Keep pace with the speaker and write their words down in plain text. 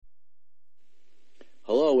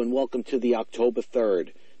Hello and welcome to the October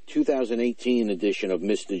 3rd, 2018 edition of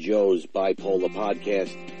Mr. Joe's Bipolar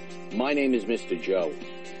Podcast. My name is Mr. Joe.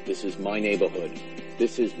 This is my neighborhood.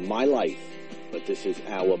 This is my life, but this is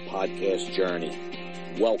our podcast journey.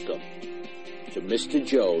 Welcome to Mr.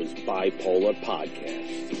 Joe's Bipolar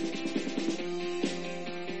Podcast.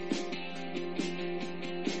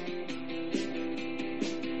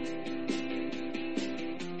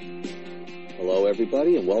 Hello,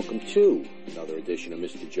 everybody, and welcome to another edition of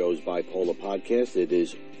Mr. Joe's Bipolar Podcast. It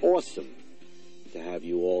is awesome to have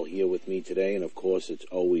you all here with me today, and of course, it's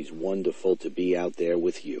always wonderful to be out there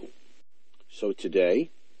with you. So today,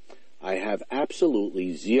 I have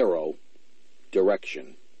absolutely zero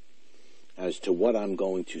direction as to what I'm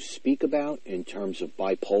going to speak about in terms of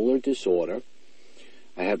bipolar disorder.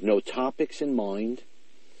 I have no topics in mind.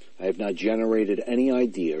 I have not generated any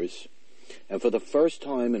ideas. And for the first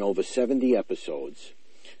time in over 70 episodes,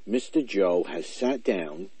 Mr. Joe has sat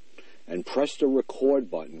down and pressed a record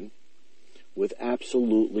button with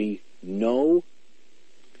absolutely no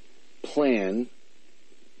plan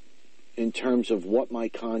in terms of what my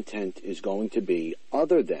content is going to be,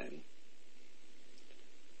 other than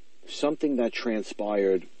something that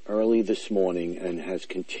transpired early this morning and has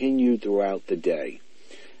continued throughout the day.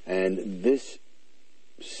 And this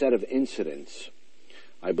set of incidents,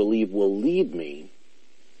 I believe, will lead me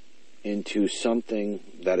into something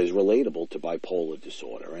that is relatable to bipolar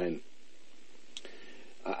disorder. And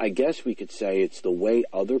I guess we could say it's the way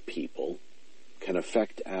other people can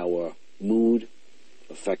affect our mood,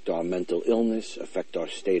 affect our mental illness, affect our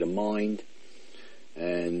state of mind.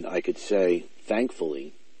 And I could say,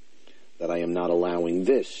 thankfully, that I am not allowing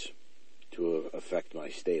this to affect my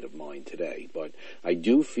state of mind today. But I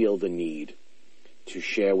do feel the need to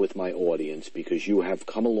share with my audience, because you have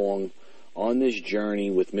come along on this journey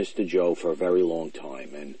with Mr. Joe for a very long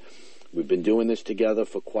time, and we've been doing this together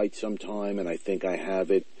for quite some time, and I think I have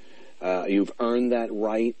it. You've earned that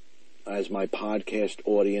right as my podcast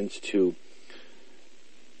audience to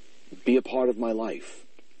be a part of my life,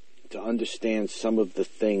 to understand some of the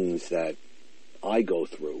things that I go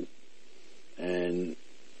through and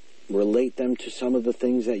relate them to some of the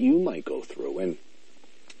things that you might go through. And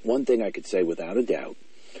one thing I could say without a doubt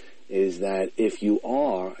is that if you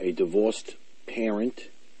are a divorced parent,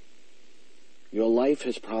 your life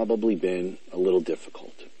has probably been a little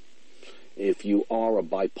difficult. If you are a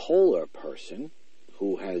bipolar person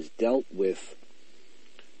who has dealt with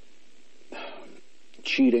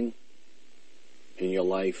cheating in your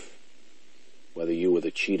life, whether you were the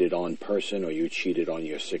cheated on person or you cheated on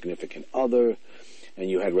your significant other, and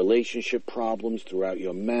you had relationship problems throughout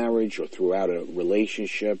your marriage or throughout a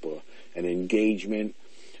relationship or an engagement,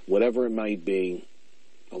 whatever it might be,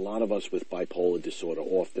 a lot of us with bipolar disorder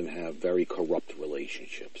often have very corrupt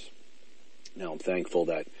relationships. Now, I'm thankful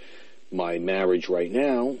that my marriage right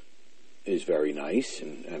now is very nice,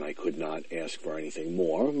 and I could not ask for anything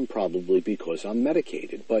more, probably because I'm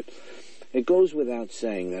medicated. But it goes without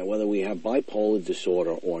saying that whether we have bipolar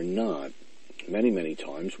disorder or not, many, many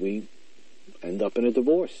times we end up in a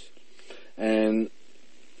divorce. And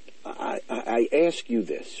I ask you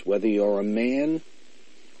this, whether you're a man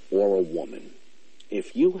or a woman,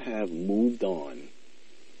 if you have moved on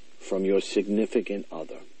from your significant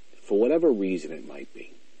other, for whatever reason it might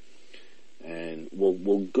be, and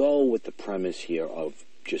we'll go with the premise here of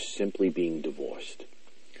just simply being divorced,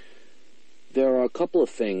 there are a couple of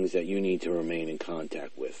things that you need to remain in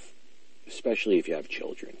contact with, especially if you have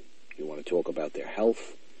children. You want to talk about their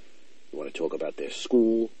health. You want to talk about their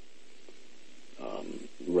school.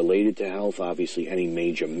 Related to health, obviously, any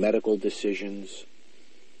major medical decisions,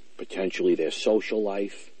 potentially their social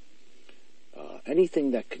life,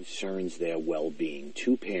 anything that concerns their well-being.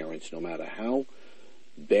 Two parents, no matter how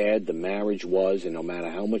bad the marriage was and no matter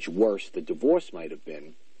how much worse the divorce might have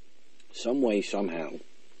been, some way, somehow,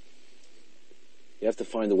 you have to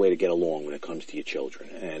find a way to get along when it comes to your children.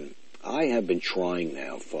 And I have been trying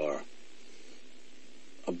now for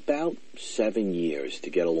about 7 years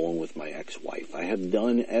to get along with my ex-wife. I have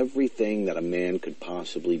done everything that a man could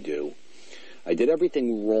possibly do. I did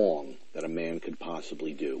everything wrong that a man could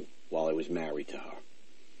possibly do while I was married to her.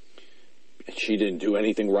 She didn't do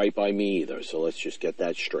anything right by me either, so let's just get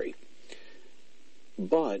that straight.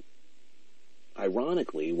 But,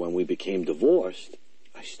 ironically, when we became divorced,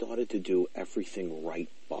 I started to do everything right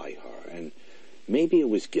by her. And maybe it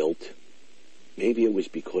was guilt. Maybe it was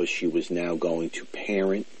because she was now going to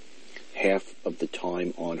parent half of the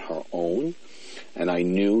time on her own, and I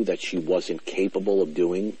knew that she wasn't capable of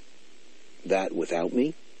doing that without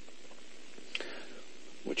me,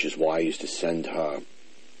 which is why I used to send her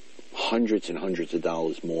hundreds and hundreds of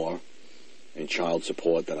dollars more in child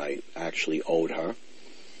support that I actually owed her.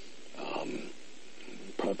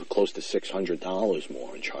 Probably close to $600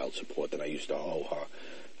 more in child support than I used to owe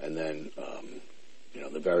her. And then,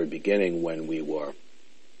 the very beginning when we were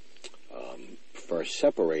first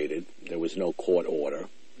separated, there was no court order.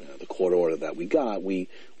 The court order that we got, we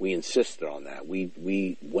insisted on that.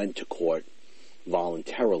 We went to court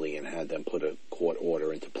voluntarily and had them put a court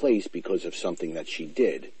order into place because of something that she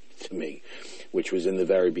did to me, which was in the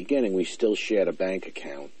very beginning. We still shared a bank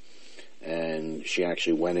account, and she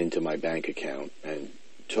actually went into my bank account and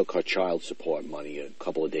took her child support money a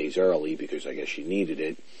couple of days early because I guess she needed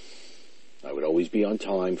it. I would always be on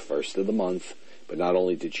time, first of the month, but not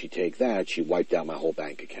only did she take that, she wiped out my whole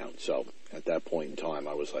bank account. So at that point in time,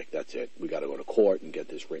 I was like, that's it. We got to go to court and get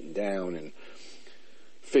this written down and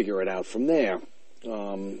figure it out from there.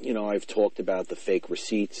 I've talked about the fake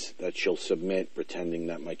receipts that she'll submit, pretending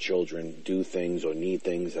that my children do things or need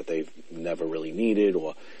things that they've never really needed,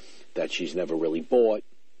 or that she's never really bought,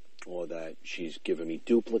 or that she's given me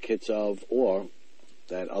duplicates of, or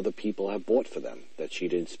that other people have bought for them that she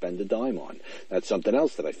didn't spend a dime on. That's something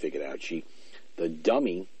else that I figured out. The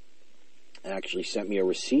dummy actually sent me a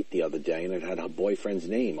receipt the other day, and it had her boyfriend's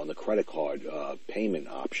name on the credit card payment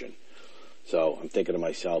option. So I'm thinking to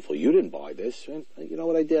myself, well, you didn't buy this. And you know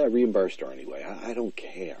what I did? I reimbursed her anyway. I don't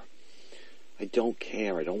care. I don't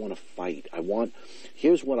care. I don't want to fight.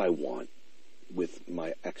 Here's what I want with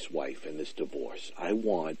my ex-wife in this divorce. I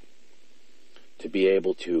want to be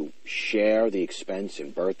able to share the expense in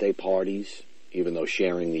birthday parties, even though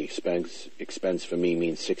sharing the expense for me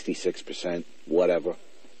means 66%, whatever.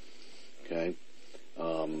 Okay?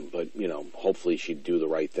 But, hopefully she'd do the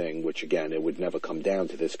right thing, which, again, it would never come down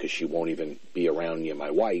to this because she won't even be around near my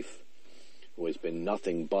wife, who has been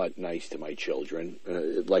nothing but nice to my children,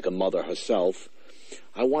 like a mother herself.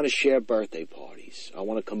 I want to share birthday parties. I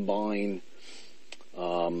want to combine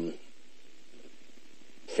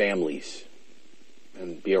families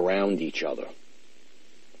and be around each other.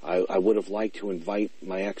 I would have liked to invite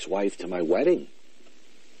my ex-wife to my wedding.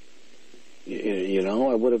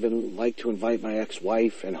 I would have liked to invite my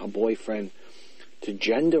ex-wife and her boyfriend to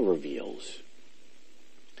gender reveals.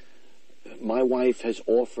 My wife has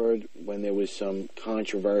offered, when there was some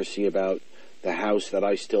controversy about the house that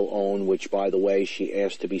I still own, which, by the way, she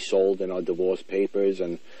asked to be sold in our divorce papers,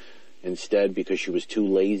 and instead, because she was too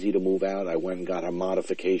lazy to move out, I went and got her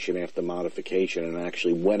modification after modification and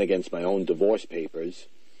actually went against my own divorce papers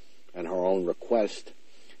and her own request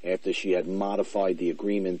after she had modified the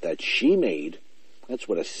agreement that she made. That's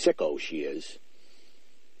what a sicko she is.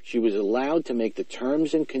 She was allowed to make the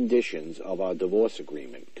terms and conditions of our divorce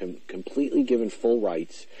agreement, completely given full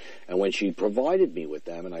rights, and when she provided me with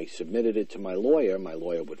them and I submitted it to my lawyer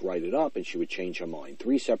would write it up and she would change her mind.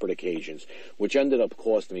 3 separate occasions, which ended up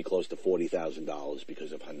costing me close to $40,000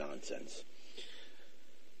 because of her nonsense.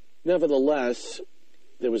 Nevertheless,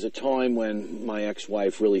 there was a time when my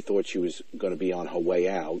ex-wife really thought she was going to be on her way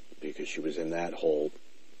out because she was in that whole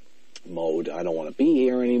mode. I don't want to be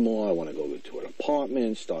here anymore. I want to go to an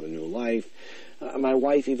apartment, start a new life. My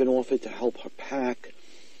wife even offered to help her pack.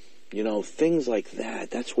 Things like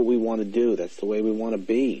that. That's what we want to do. That's the way we want to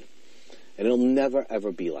be. And it'll never,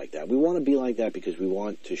 ever be like that. We want to be like that because we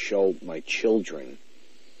want to show my children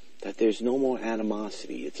that there's no more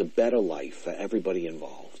animosity. It's a better life for everybody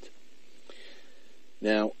involved.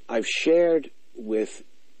 Now, I've shared with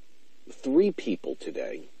 3 people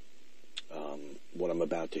today what I'm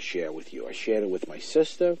about to share with you. I shared it with my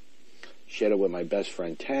sister, shared it with my best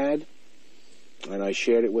friend Tad, and I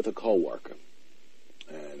shared it with a coworker.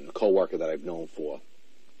 And a coworker that I've known for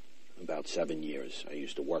about 7 years. I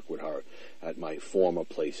used to work with her at my former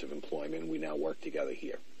place of employment. We now work together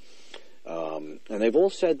here. And they've all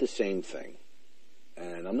said the same thing.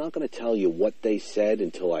 And I'm not going to tell you what they said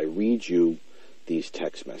until I read you these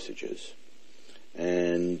text messages.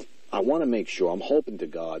 And I want to make sure, I'm hoping to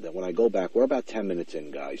God that when I go back, we're about 10 minutes in,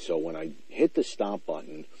 guys, so when I hit the stop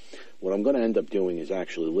button, what I'm going to end up doing is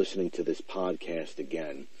actually listening to this podcast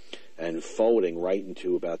again and forwarding right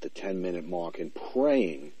into about the 10-minute mark and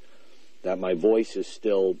praying that my voice is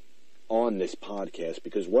still on this podcast,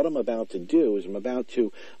 because what I'm about to do is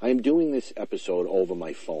I am doing this episode over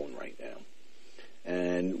my phone right now.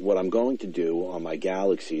 And what I'm going to do on my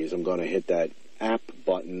Galaxy is I'm going to hit that app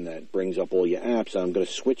button that brings up all your apps, and I'm going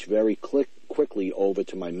to switch very quickly over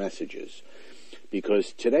to my messages,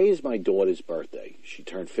 because today is my daughter's birthday. She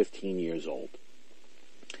turned 15 years old.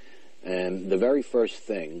 And the very first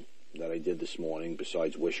thing that I did this morning,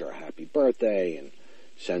 besides wish her a happy birthday and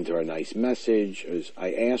send her a nice message, is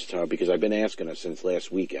I asked her, because I've been asking her since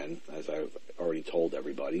last weekend, as I've already told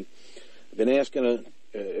everybody, I've been asking her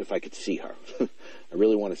if I could see her. I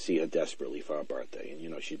really want to see her desperately for her birthday.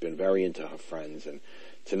 And, she's been very into her friends. And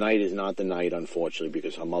tonight is not the night, unfortunately,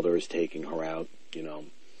 because her mother is taking her out.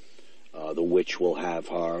 The witch will have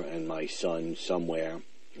her and my son somewhere,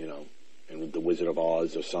 in the Wizard of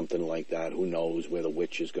Oz or something like that. Who knows where the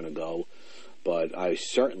witch is going to go. But I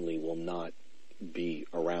certainly will not be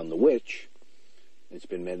around the witch. It's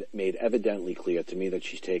been made evidently clear to me that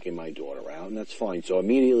she's taking my daughter out, and that's fine. So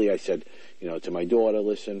immediately I said, to my daughter,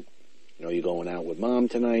 listen, you're going out with Mom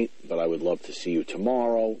tonight, but I would love to see you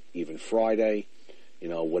tomorrow, even Friday.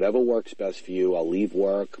 Whatever works best for you. I'll leave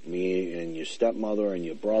work. Me and your stepmother and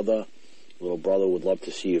your brother, little brother, would love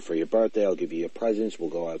to see you for your birthday. I'll give you your presents. We'll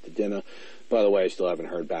go out to dinner. By the way, I still haven't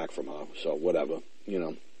heard back from her, so whatever,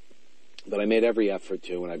 But I made every effort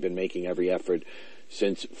to, and I've been making every effort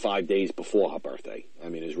since 5 days before her birthday. I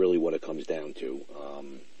mean, is really what it comes down to,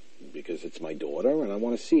 because it's my daughter, and I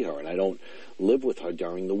want to see her, and I don't live with her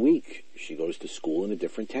during the week. She goes to school in a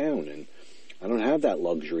different town, and I don't have that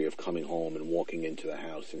luxury of coming home and walking into the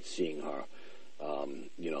house and seeing her,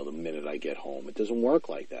 the minute I get home. It doesn't work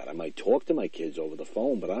like that. I might talk to my kids over the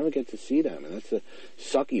phone, but I don't get to see them, and that's the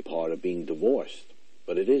sucky part of being divorced.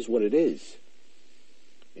 But it is what it is.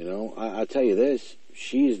 I'll tell you this,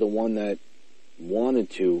 she's the one that wanted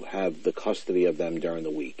to have the custody of them during the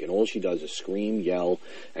week, and all she does is scream, yell,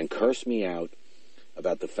 and curse me out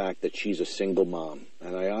about the fact that she's a single mom.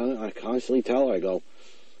 And I constantly tell her, I go,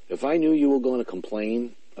 if I knew you were going to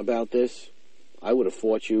complain about this, I would have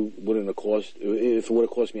fought you. If it would have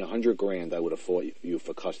cost me $100,000, I would have fought you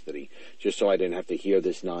for custody, just so I didn't have to hear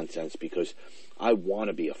this nonsense, because I want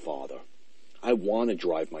to be a father. I want to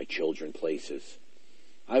drive my children places.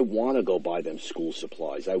 I want to go buy them school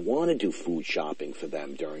supplies. I want to do food shopping for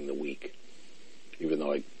them during the week, even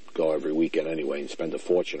though I go every weekend anyway and spend a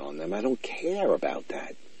fortune on them. I don't care about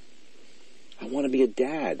that. I want to be a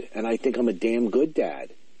dad, and I think I'm a damn good dad.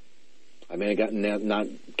 I may not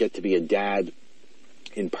get to be a dad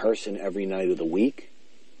in person every night of the week,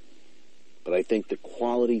 but I think the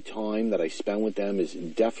quality time that I spend with them is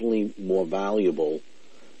definitely more valuable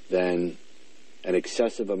than an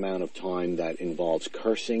excessive amount of time that involves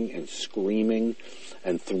cursing and screaming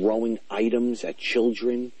and throwing items at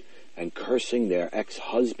children and cursing their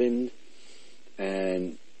ex-husband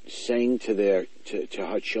and saying to her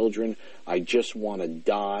children, I just want to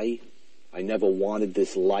die. I never wanted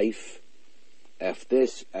this life. F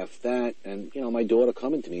this, F that. And, my daughter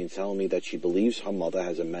coming to me and telling me that she believes her mother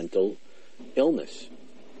has a mental illness.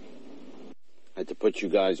 I had to put you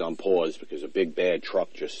guys on pause because a big bad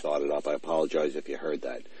truck just started up. I apologize if you heard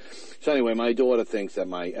that. So anyway, my daughter thinks that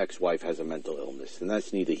my ex-wife has a mental illness, and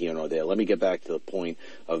that's neither here nor there. Let me get back to the point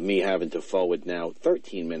of me having to forward now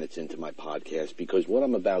 13 minutes into my podcast, because what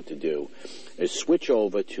I'm about to do is switch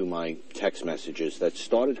over to my text messages that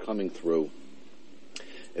started coming through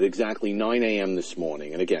at exactly 9 a.m. this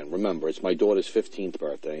morning. And again, remember, it's my daughter's 15th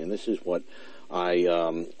birthday, and this is what I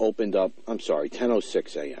opened up,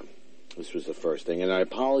 10:06 a.m. This was the first thing. And I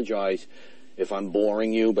apologize if I'm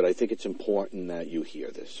boring you, but I think it's important that you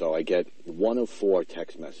hear this. So I get one of 4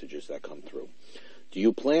 text messages that come through. Do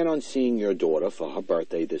you plan on seeing your daughter for her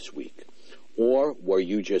birthday this week? Or were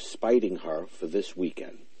you just spiting her for this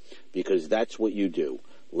weekend? Because that's what you do.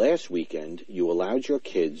 Last weekend, you allowed your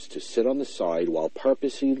kids to sit on the side while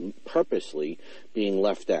purposely being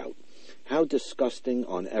left out. How disgusting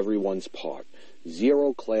on everyone's part.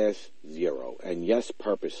 0 class, 0. And yes,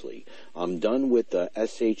 purposely. I'm done with the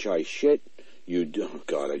SHI shit you do. Oh,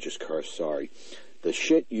 God, I just cursed, sorry. The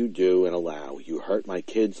shit you do and allow. You hurt my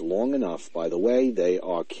kids long enough. By the way, they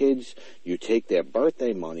are kids. You take their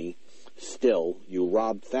birthday money. Still, you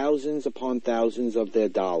rob thousands upon thousands of their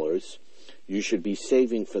dollars. You should be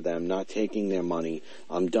saving for them, not taking their money.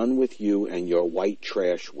 I'm done with you and your white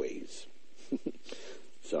trash ways.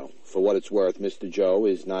 So, for what it's worth, Mr. Joe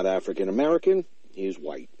is not African American. He is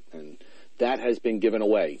white. And that has been given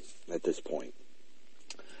away at this point.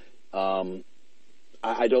 I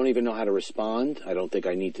don't even know how to respond. I don't think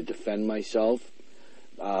I need to defend myself.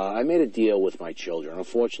 I made a deal with my children.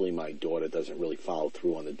 Unfortunately, my daughter doesn't really follow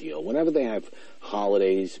through on the deal. Whenever they have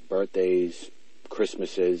holidays, birthdays,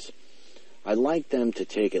 Christmases, I like them to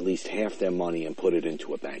take at least half their money and put it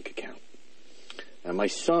into a bank account. And my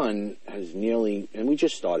son has and we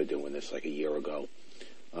just started doing this like a year ago,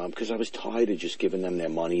 because I was tired of just giving them their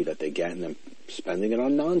money that they get and then spending it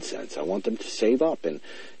on nonsense. I want them to save up, and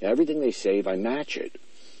everything they save, I match it.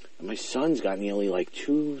 And my son's got nearly like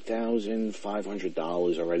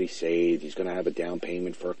 $2,500 already saved. He's going to have a down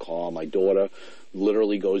payment for a car. My daughter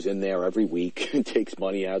literally goes in there every week and takes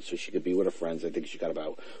money out so she could be with her friends. I think she got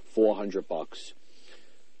about $400.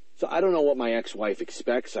 So I don't know what my ex-wife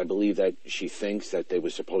expects. I believe that she thinks that they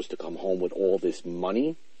were supposed to come home with all this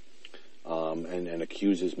money, and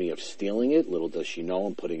accuses me of stealing it. Little does she know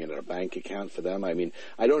I'm putting it in a bank account for them. I mean,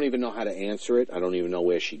 I don't even know how to answer it. I don't even know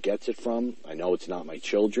where she gets it from. I know it's not my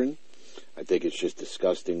children. I think it's just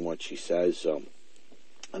disgusting what she says. So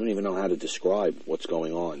I don't even know how to describe what's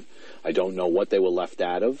going on. I don't know what they were left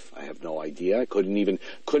out of. I have no idea. I couldn't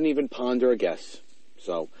even ponder a guess.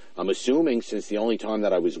 So I'm assuming, since the only time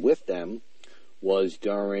that I was with them was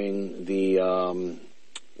during the,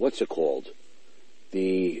 what's it called?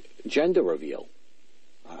 The gender reveal.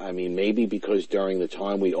 I mean, maybe because during the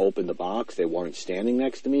time we opened the box, they weren't standing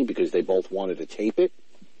next to me because they both wanted to tape it.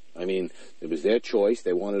 I mean, it was their choice.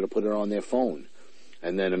 They wanted to put it on their phone.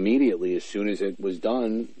 And then immediately, as soon as it was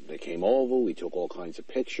done, they came over. We took all kinds of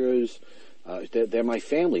pictures. They're my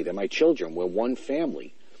family. They're my children. We're one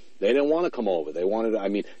family. They didn't want to come over. They wanted to, I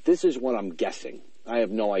mean, this is what I'm guessing. I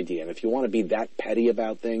have no idea. And if you want to be that petty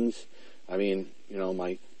about things, I mean, you know,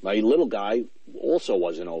 my little guy also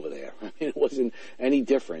wasn't over there. I mean, it wasn't any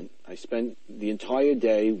different. I spent the entire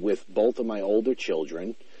day with both of my older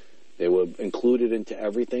children. They were included into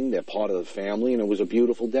everything. They're part of the family, and it was a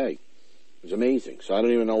beautiful day. It was amazing. So I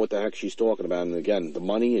don't even know what the heck she's talking about. And again, the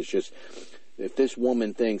money is just, if this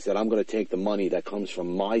woman thinks that I'm going to take the money that comes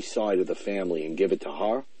from my side of the family and give it to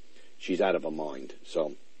her, she's out of her mind.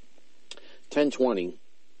 So 1020,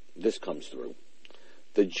 this comes through.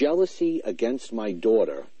 The jealousy against my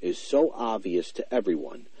daughter is so obvious to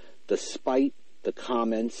everyone, despite the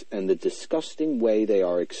comments and the disgusting way they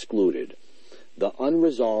are excluded. The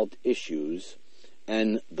unresolved issues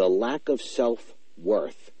and the lack of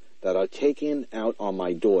self-worth that are taken out on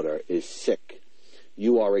my daughter is sick.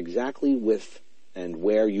 You are exactly with and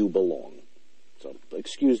where you belong. So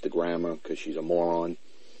excuse the grammar because she's a moron,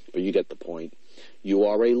 but you get the point. You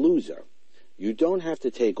are a loser. You don't have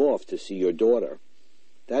to take off to see your daughter.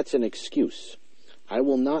 That's an excuse. I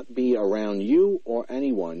will not be around you or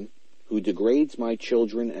anyone who degrades my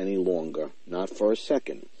children any longer, not for a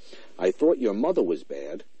second. I thought your mother was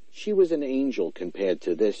bad. She was an angel compared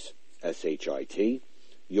to this, S-H-I-T.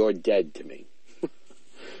 You're dead to me.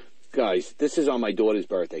 Guys, this is on my daughter's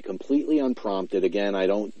birthday, completely unprompted. Again, I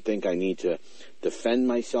don't think I need to defend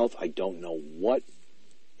myself. I don't know what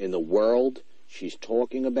in the world she's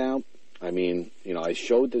talking about. I mean, you know, I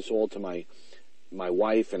showed this all to my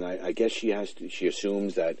wife, and I guess she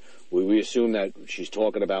assumes that, we assume that she's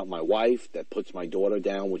talking about my wife, that puts my daughter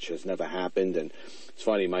down, which has never happened. And it's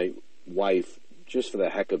funny, my wife, just for the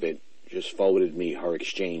heck of it, just forwarded me her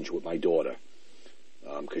exchange with my daughter,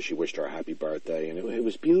 because she wished her a happy birthday, and it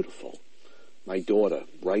was beautiful. My daughter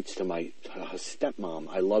writes to her stepmom,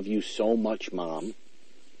 I love you so much, Mom.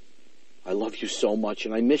 I love you so much,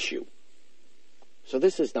 and I miss you. So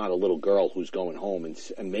this is not a little girl who's going home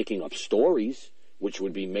and making up stories, which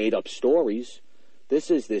would be made-up stories.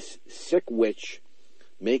 This is this sick witch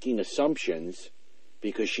making assumptions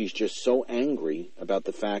because she's just so angry about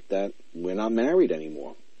the fact that we're not married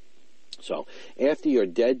anymore. So after you're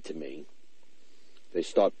dead to me, they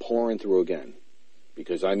start pouring through again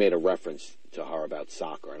because I made a reference to her about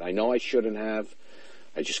soccer. And I know I shouldn't have.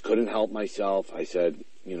 I just couldn't help myself. I said,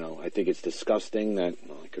 you know, I think it's disgusting that...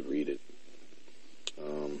 Well, I could read it.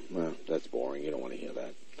 Well, that's boring. You don't want to hear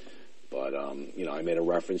that. But, you know, I made a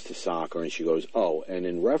reference to soccer, and she goes, oh, and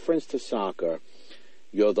in reference to soccer,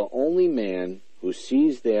 you're the only man who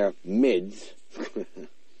sees their mids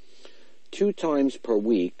 2 times per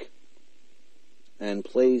week and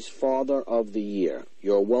plays Father of the Year.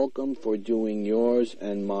 You're welcome for doing yours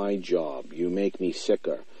and my job. You make me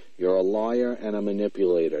sicker. You're a liar and a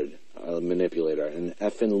manipulator, an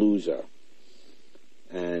effing loser.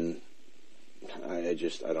 And I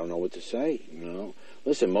don't know what to say, you know.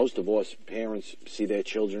 Listen, most divorced parents see their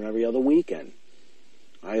children every other weekend.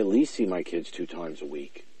 I at least see my kids 2 times a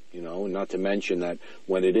week, you know, not to mention that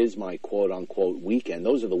when it is my quote-unquote weekend,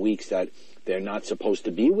 those are the weeks that they're not supposed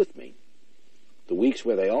to be with me. The weeks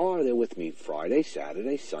where they're with me Friday,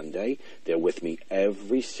 Saturday, Sunday. They're with me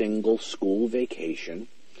every single school vacation.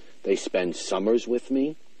 They spend summers with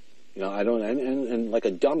me. You know, I don't, and like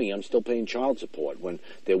a dummy, I'm still paying child support when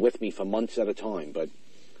they're with me for months at a time. But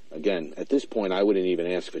again, at this point, I wouldn't even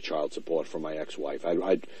ask for child support from my ex-wife.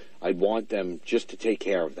 I'd want them just to take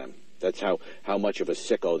care of them. That's how much of a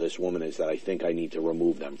sicko this woman is that I think I need to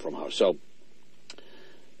remove them from her. So,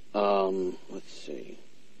 let's see.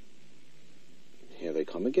 Here they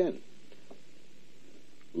come again.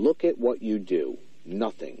 Look at what you do.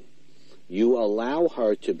 Nothing. You allow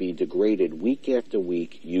her to be degraded week after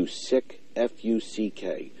week, you sick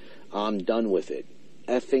F-U-C-K. I'm done with it.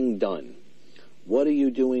 Effing done. What are you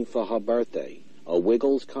doing for her birthday? a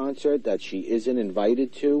Wiggles concert that she isn't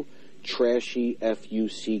invited to. Trashy,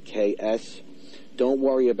 Fucks. Don't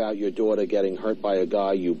worry about your daughter getting hurt by a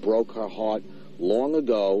guy. You broke her heart long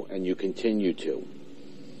ago, and you continue to.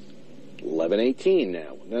 11:18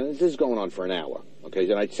 now. Now, this is going on for an hour. Okay,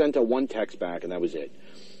 and I sent her one text back, and that was it.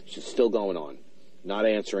 She's still going on, not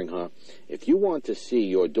answering her. If you want to see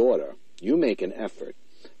your daughter, you make an effort.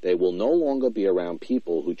 They will no longer be around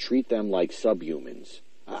people who treat them like subhumans.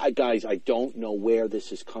 Guys, I don't know where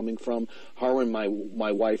this is coming from. Her and my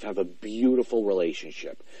wife have a beautiful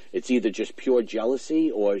relationship. It's either just pure jealousy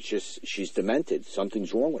or it's just she's demented.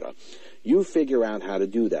 Something's wrong with her. You figure out how to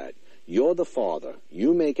do that. You're the father.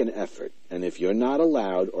 You make an effort. And if you're not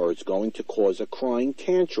allowed or it's going to cause a crying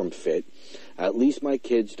tantrum fit, at least my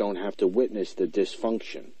kids don't have to witness the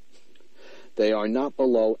dysfunction. They are not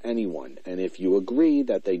below anyone. And if you agree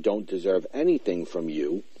that they don't deserve anything from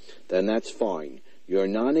you, then that's fine. You're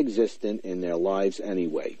non-existent in their lives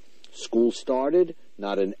anyway. School started,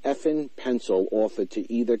 not an effing pencil offered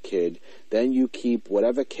to either kid. Then you keep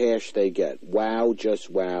whatever cash they get. Wow, just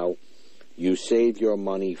wow. You save your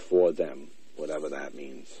money for them, whatever that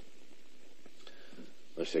means.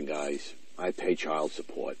 Listen, guys, I pay child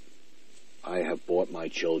support. I have bought my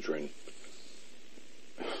children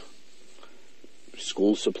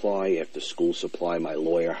school supply after school supply. My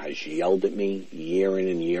lawyer has yelled at me year in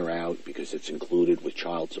and year out because it's included with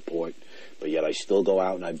child support, but yet I still go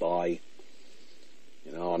out and I buy.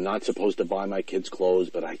 You know, I'm not supposed to buy my kids clothes,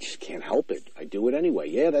 but I just can't help it. I do it anyway.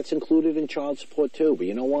 Yeah, that's included in child support too, but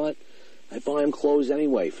you know what? I buy them clothes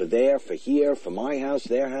anyway, for there, for here, for my house,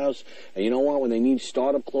 their house. And you know what? When they need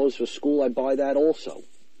startup clothes for school, I buy that also.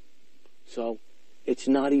 So, it's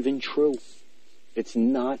not even true. It's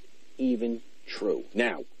not even true.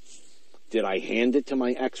 Now, did I hand it to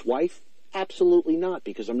my ex-wife? Absolutely not,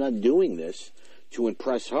 because I'm not doing this to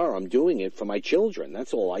impress her. I'm doing it for my children.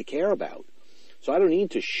 That's all I care about. So I don't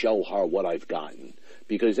need to show her what I've gotten,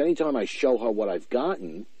 because anytime I show her what I've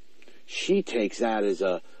gotten, she takes that as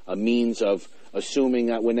a means of assuming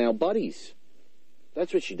that we're now buddies.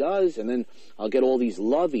 That's what she does, and then I'll get all these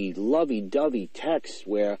lovey-dovey texts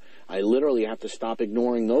where I literally have to stop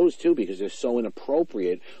ignoring those, too, because they're so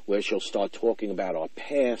inappropriate, where she'll start talking about our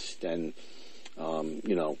past and,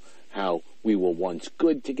 you know, how we were once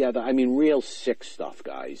good together. I mean, real sick stuff,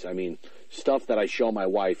 guys. I mean, stuff that I show my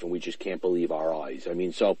wife and we just can't believe our eyes. I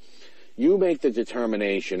mean, so you make the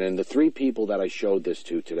determination, and the three people that I showed this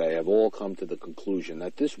to today have all come to the conclusion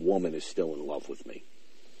that this woman is still in love with me.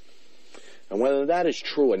 And whether that is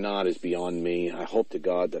true or not is beyond me. I hope to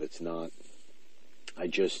God that it's not. I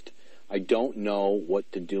don't know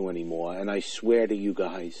what to do anymore. And I swear to you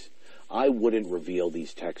guys, I wouldn't reveal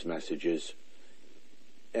these text messages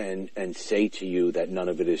and say to you that none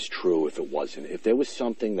of it is true if it wasn't. If there was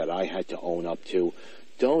something that I had to own up to,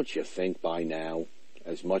 don't you think by now,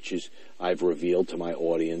 as much as I've revealed to my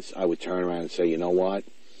audience, I would turn around and say, you know what?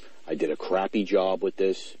 I did a crappy job with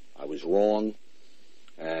this. I was wrong.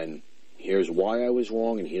 And here's why I was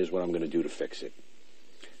wrong, and here's what I'm going to do to fix it.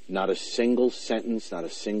 Not a single sentence, not a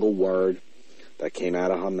single word that came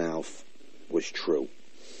out of her mouth was true.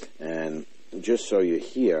 And just so you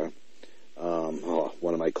hear,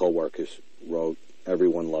 one of my coworkers wrote,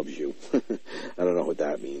 "Everyone loves you." I don't know what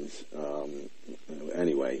that means.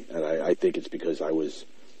 Anyway, and I think it's because I was,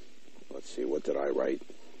 let's see, what did I write?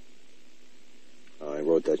 I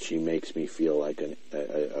wrote that she makes me feel like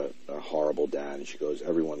a horrible dad, and she goes,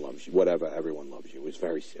 "Everyone loves you." Whatever, everyone loves you. It was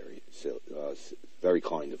very serious, very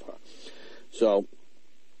kind of her. So,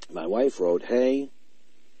 my wife wrote, "Hey,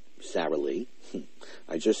 Sarah Lee,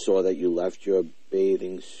 I just saw that you left your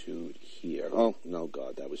bathing suit here." Oh, no,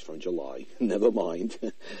 God, that was from July. Never mind.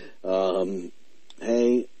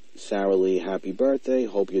 Hey, Sarah Lee, happy birthday.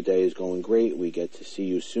 Hope your day is going great. We get to see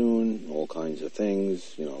you soon. All kinds of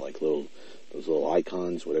things, you know, like those little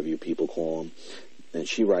icons, whatever you people call them. And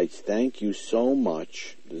she writes, "Thank you so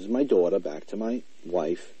much." This is my daughter, back to my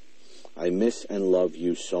wife. "I miss and love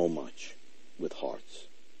you so much," with hearts.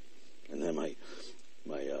 And then my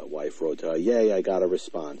wife wrote to her, "Yay, I got a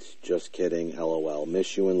response. Just kidding, LOL.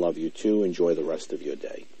 Miss you and love you too. Enjoy the rest of your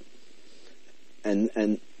day."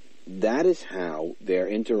 And that is how their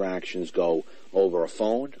interactions go, over a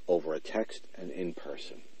phone, over a text, and in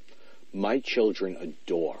person. My children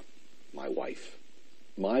adore my wife.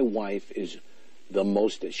 My wife is the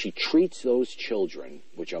most, she treats those children,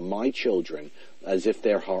 which are my children, as if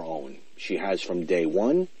they're her own. She has from day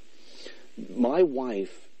one. My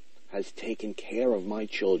wife has taken care of my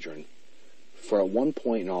children for, at one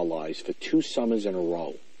point in our lives, for 2 summers in a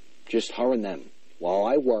row. Just her and them. While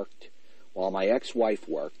I worked, while my ex-wife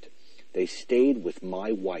worked, they stayed with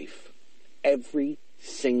my wife every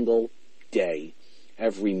single day,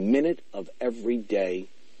 every minute of every day.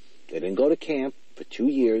 They didn't go to camp for 2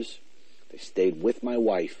 years. They stayed with my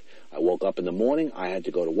wife. I woke up in the morning. I had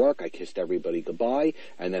to go to work. I kissed everybody goodbye.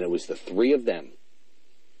 And then it was the three of them.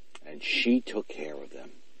 And she took care of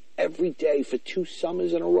them every day for 2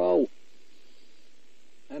 summers in a row.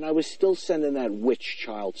 And I was still sending that witch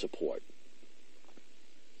child support.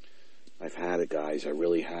 I've had it, guys. I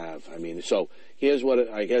really have. I mean, so here's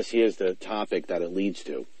here's the topic that it leads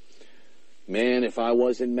to. Man, if I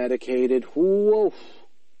wasn't medicated, whoa,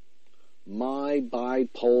 my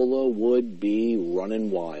bipolar would be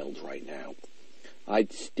running wild right now.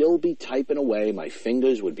 I'd still be typing away. My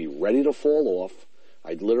fingers would be ready to fall off.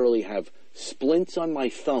 I'd literally have splints on my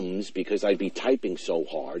thumbs because I'd be typing so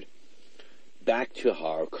hard. Back to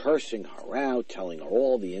her, cursing her out, telling her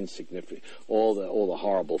all the insignificant, all the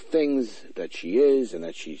horrible things that she is and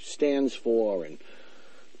that she stands for.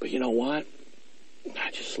 But you know what?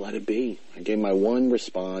 I just let it be. I gave my one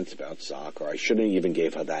response about soccer. I shouldn't even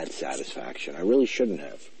gave her that satisfaction. I really shouldn't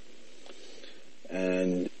have.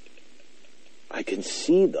 And I can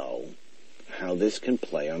see, though, how this can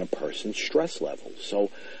play on a person's stress level.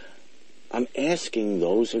 So I'm asking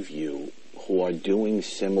those of you who are doing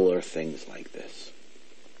similar things like this,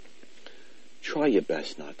 try your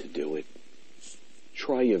best not to do it.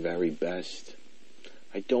 Try your very best.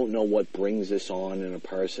 I don't know what brings this on in a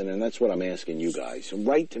person, and that's what I'm asking you guys. So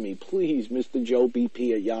write to me, please,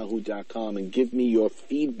 MrJoeBP@yahoo.com, and give me your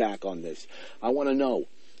feedback on this. I want to know,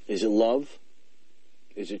 is it love?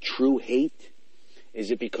 Is it true hate? Is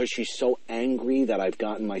it because she's so angry that I've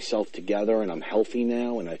gotten myself together and I'm healthy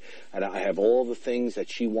now and I have all the things that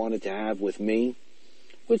she wanted to have with me?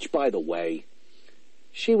 Which, by the way,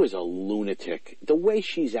 she was a lunatic. The way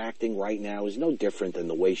she's acting right now is no different than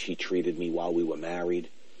the way she treated me while we were married.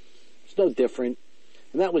 It's no different.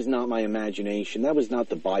 And that was not my imagination. That was not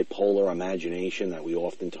the bipolar imagination that we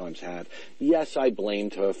oftentimes have. Yes, I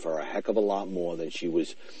blamed her for a heck of a lot more than she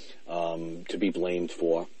was to be blamed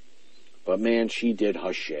for. But, man, she did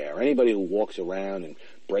her share. Anybody who walks around and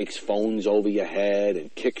breaks phones over your head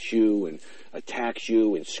and kicks you and attacks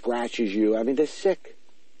you and scratches you, I mean, they're sick.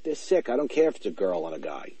 They're sick. I don't care if it's a girl or a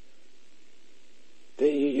guy.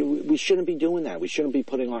 We shouldn't be doing that. We shouldn't be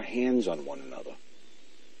putting our hands on one another.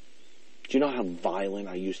 Do you know how violent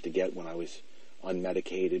I used to get when I was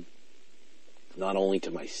unmedicated? Not only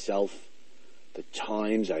to myself, the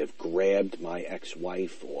times I have grabbed my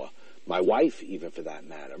ex-wife or my wife, even for that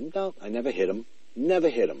matter. No, I never hit him. Never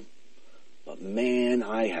hit him. But, man,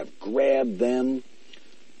 I have grabbed them,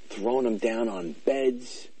 thrown them down on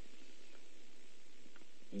beds,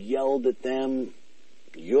 yelled at them,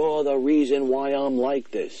 "You're the reason why I'm like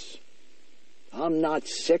this. I'm not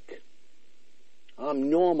sick. I'm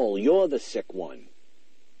normal. You're the sick one."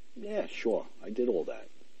 Yeah, sure, I did all that.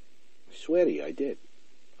 I swear to you, I did.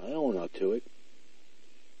 I own up to it.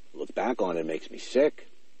 Look back on it, it makes me sick.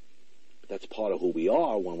 That's part of who we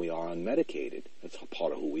are when we are unmedicated. That's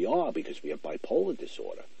part of who we are because we have bipolar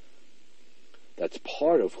disorder. That's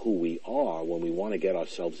part of who we are when we want to get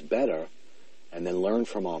ourselves better and then learn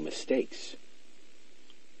from our mistakes.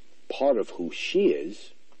 Part of who she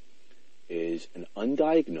is an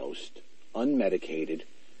undiagnosed, unmedicated,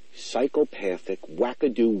 psychopathic,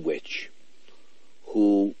 wackadoo witch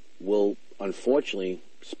who will, unfortunately,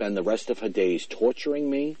 spend the rest of her days torturing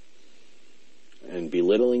me and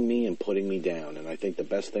belittling me and putting me down. And I think the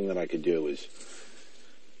best thing that I could do is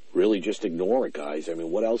really just ignore it, guys. I mean,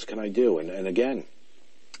 what else can I do? And again,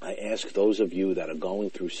 I ask those of you that are going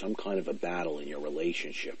through some kind of a battle in your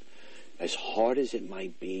relationship, as hard as it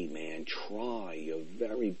might be, man, try your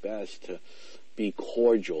very best to be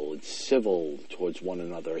cordial and civil towards one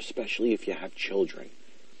another, especially if you have children.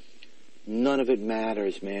 None of it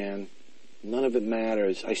matters, man. None of it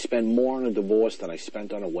matters. I spend more on a divorce than I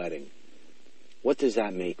spent on a wedding. What does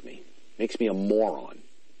that make me? Makes me a moron.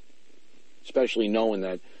 Especially knowing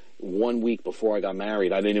that 1 week before I got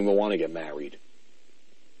married, I didn't even want to get married.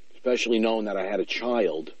 Especially knowing that I had a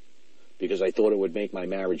child because I thought it would make my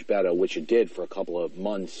marriage better, which it did for a couple of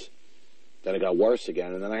months. Then it got worse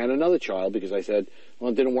again. And then I had another child because I said,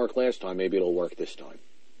 well, it didn't work last time. Maybe it'll work this time.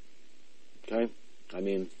 Okay? I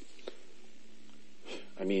mean,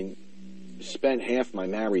 spent half my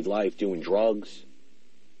married life doing drugs.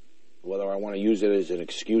 Whether I want to use it as an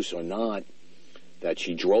excuse or not, that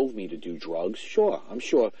she drove me to do drugs, sure. I'm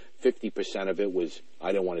sure 50% of it was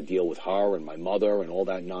I didn't want to deal with her and my mother and all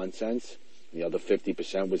that nonsense. The other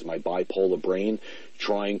 50% was my bipolar brain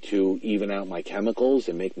trying to even out my chemicals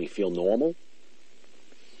and make me feel normal.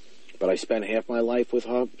 But I spent half my life with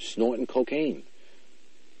her snorting cocaine.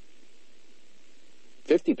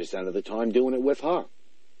 50% of the time doing it with her.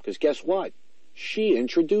 Because guess what? She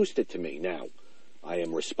introduced it to me. Now, I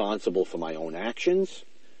am responsible for my own actions.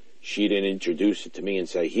 She didn't introduce it to me and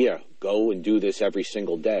say, here, go and do this every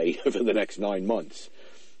single day for the next 9 months.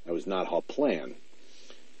 That was not her plan.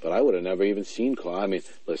 But I would have never even seen I mean,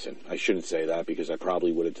 listen, I shouldn't say that because I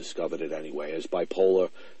probably would have discovered it anyway. As bipolar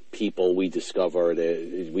people, we discover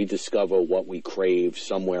what we crave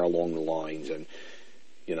somewhere along the lines. And,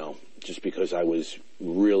 you know, just because I was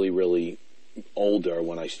really, really older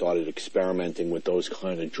when I started experimenting with those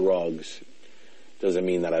kind of drugs doesn't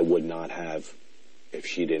mean that I would not have if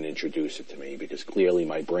she didn't introduce it to me, because clearly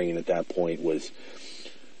my brain at that point was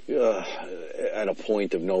at a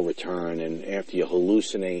point of no return. And after you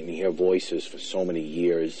hallucinate and hear voices for so many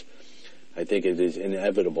years, I think it is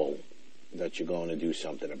inevitable that you're going to do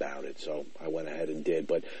something about it. So I went ahead and did.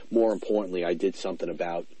 But more importantly, I did something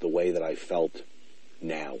about the way that I felt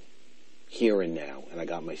now, here and now. And I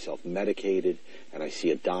got myself medicated, and I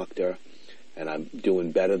see a doctor, and I'm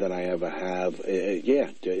doing better than I ever have.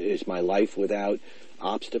 Is my life without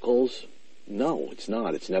obstacles? No, it's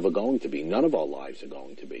not. It's never going to be. None of our lives are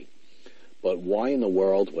going to be. But why in the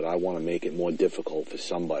world would I want to make it more difficult for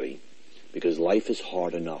somebody? Because life is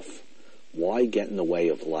hard enough. Why get in the way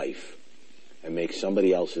of life and make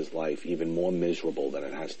somebody else's life even more miserable than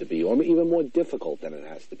it has to be, or even more difficult than it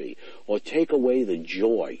has to be, or take away the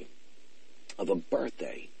joy of a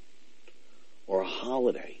birthday or a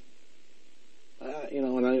holiday?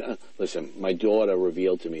 Listen, my daughter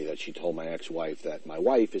revealed to me that she told my ex-wife that my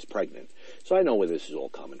wife is pregnant. So I know where this is all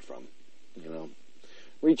coming from,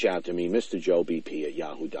 Reach out to me,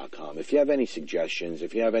 MrJoeBP@yahoo.com. If you have any suggestions,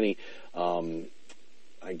 if you have any,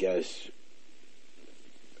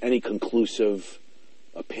 any conclusive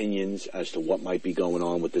opinions as to what might be going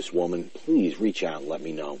on with this woman, please reach out and let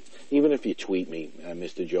me know. Even if you tweet me at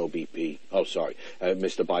Mr.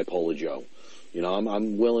 Bipolar Joe.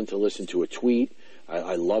 I'm willing to listen to a tweet.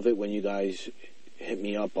 I love it when you guys hit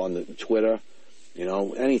me up on the Twitter.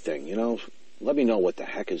 Anything. Let me know what the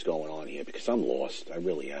heck is going on here, because I'm lost. I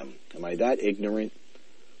really am. Am I that ignorant?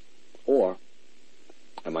 Or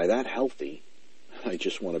am I that healthy? I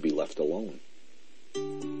just want to be left alone.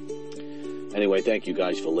 Anyway, thank you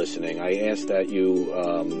guys for listening. I ask that you,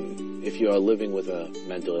 if you are living with a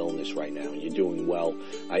mental illness right now and you're doing well,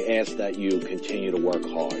 I ask that you continue to work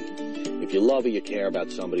hard. If you love or you care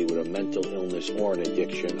about somebody with a mental illness or an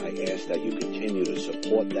addiction, I ask that you continue to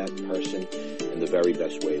support that person in the very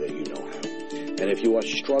best way that you know how. And if you are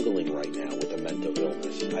struggling right now with a mental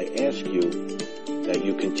illness, I ask you that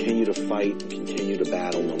you continue to fight, continue to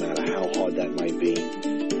battle, no matter how hard that might be.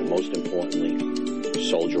 And most importantly,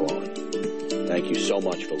 soldier on. Thank you so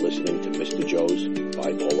much for listening to Mr. Joe's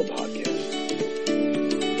Bipolar Podcast.